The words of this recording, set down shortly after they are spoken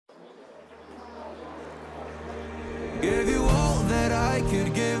Gave you all that I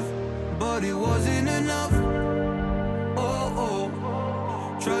could give, but it wasn't enough. Oh, oh,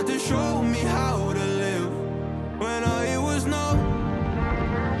 tried to show me how to live when I was numb.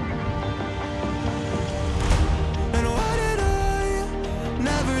 And why did I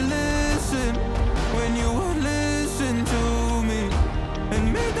never listen when you would listen to me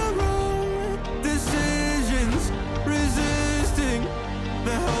and make the wrong decisions, resisting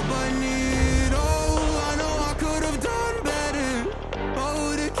the help I need? Oh, I know I could have done better.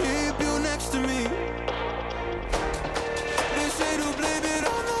 Oh, to keep you next to me. They say to blame it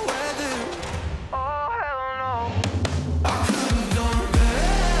on the weather. Oh, hell no. I could have done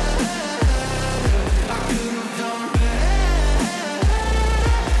better. I could have done better.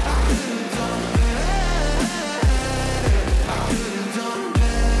 I could have done better. I could have done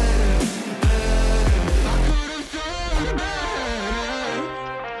better. I could have done better.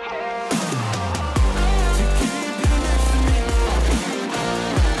 To keep you next to me.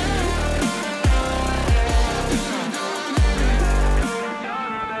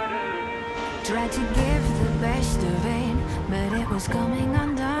 Tried to give the best of it, but it was coming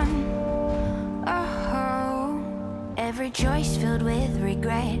undone. Oh, every choice filled with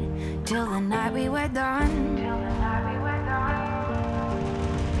regret, till the night we were done.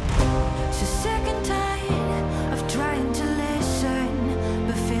 So sick and tired of trying to listen,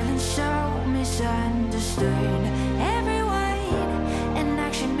 but feeling so misunderstood. Every word and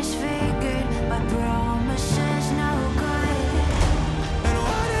action misfigured by promises no good. And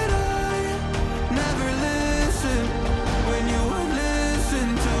why did I never listen when you would listen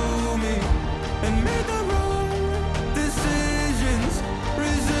to me and made the wrong decisions,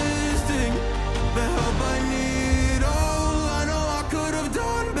 resisting the help I need? Oh, I know I could have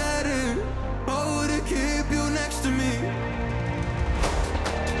done better. Oh, to keep you next to me.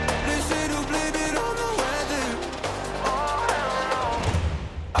 They say to blame it on the weather. Oh, hell no.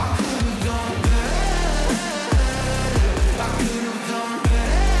 I could have done better. I could have done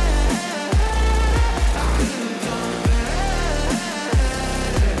better. I could have done better.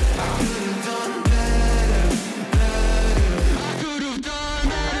 I could have done better. I could have done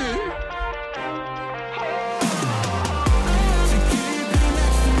better. To keep you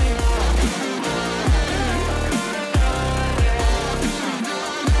next to me. I could have done better. I could have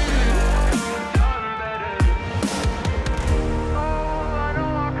done better. Oh, I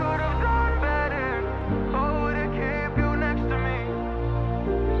know I could have done better. Oh, to keep you next to me.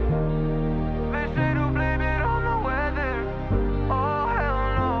 They say to blame it on the weather. Oh, hell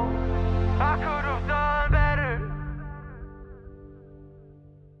no. I could have done better.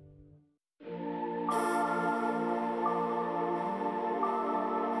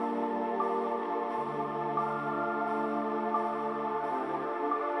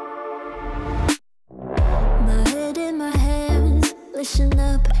 My head in my hands, listen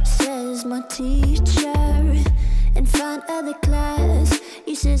up, says my teacher. In front of the class,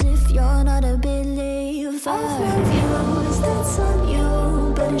 he says if you're not a believer, of views, that's on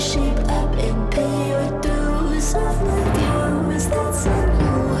you. Better shape up and pay your dues. Of my views, that's on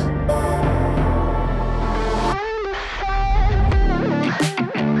you.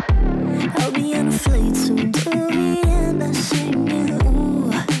 I'll be on a flight soon to Vienna singing,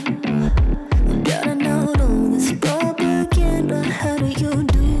 ooh. Gotta know all this propaganda, how do you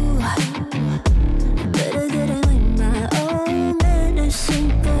do? Better get in my own medicine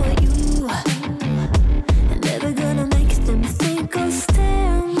for you. And never gonna make them think I'll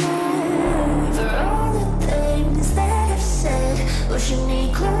stand there. For all the things that I've said, pushing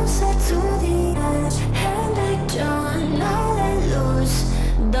me closer to the edge. And I don't know that lose,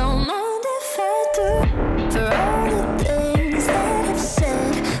 don't mind if I do. For all the things that I've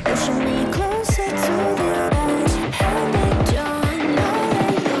said, pushing me closer to the edge. And I don't know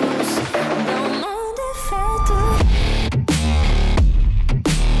that lose, don't mind if I do.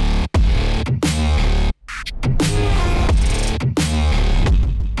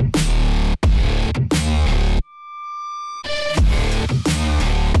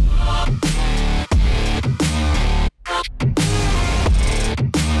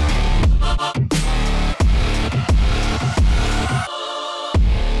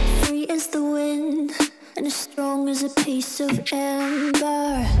 Free as the wind and as strong as a piece of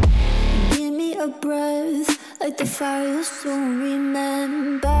amber. Give me a breath like the fire you'll soon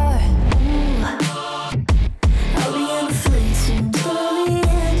remember. Ooh. I'll be on a flight soon to the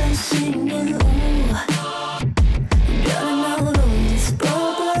end. I'm singing, ooh. Gotta know all this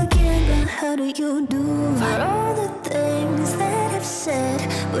propaganda, how do you do? For all the things that I've said,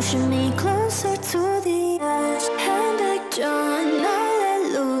 pushing me closer to the edge. And I don't know that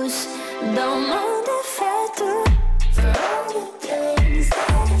lose, don't mind if I do.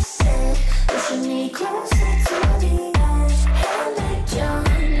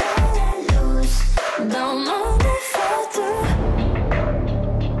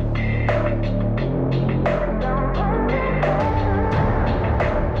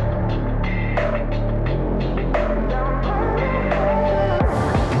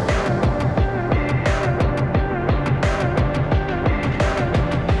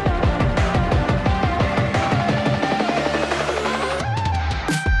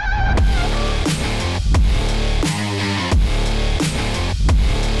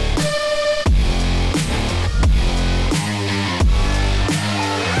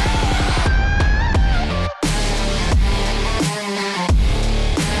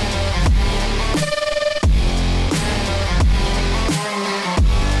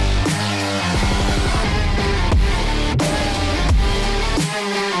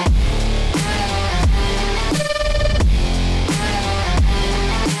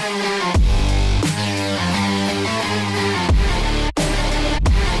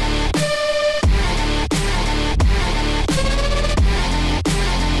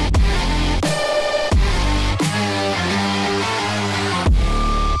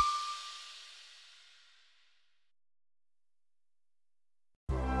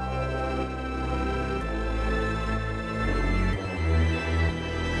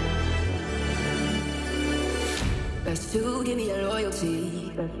 Best to give me that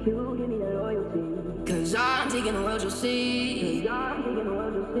loyalty. Best to give me that loyalty. Cause I'm taking the world, you'll see. Cause I'm taking the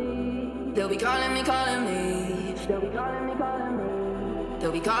world, you'll see. They'll be calling me, calling me. They'll be calling me, calling me.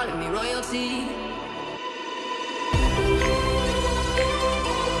 They'll be calling me royalty.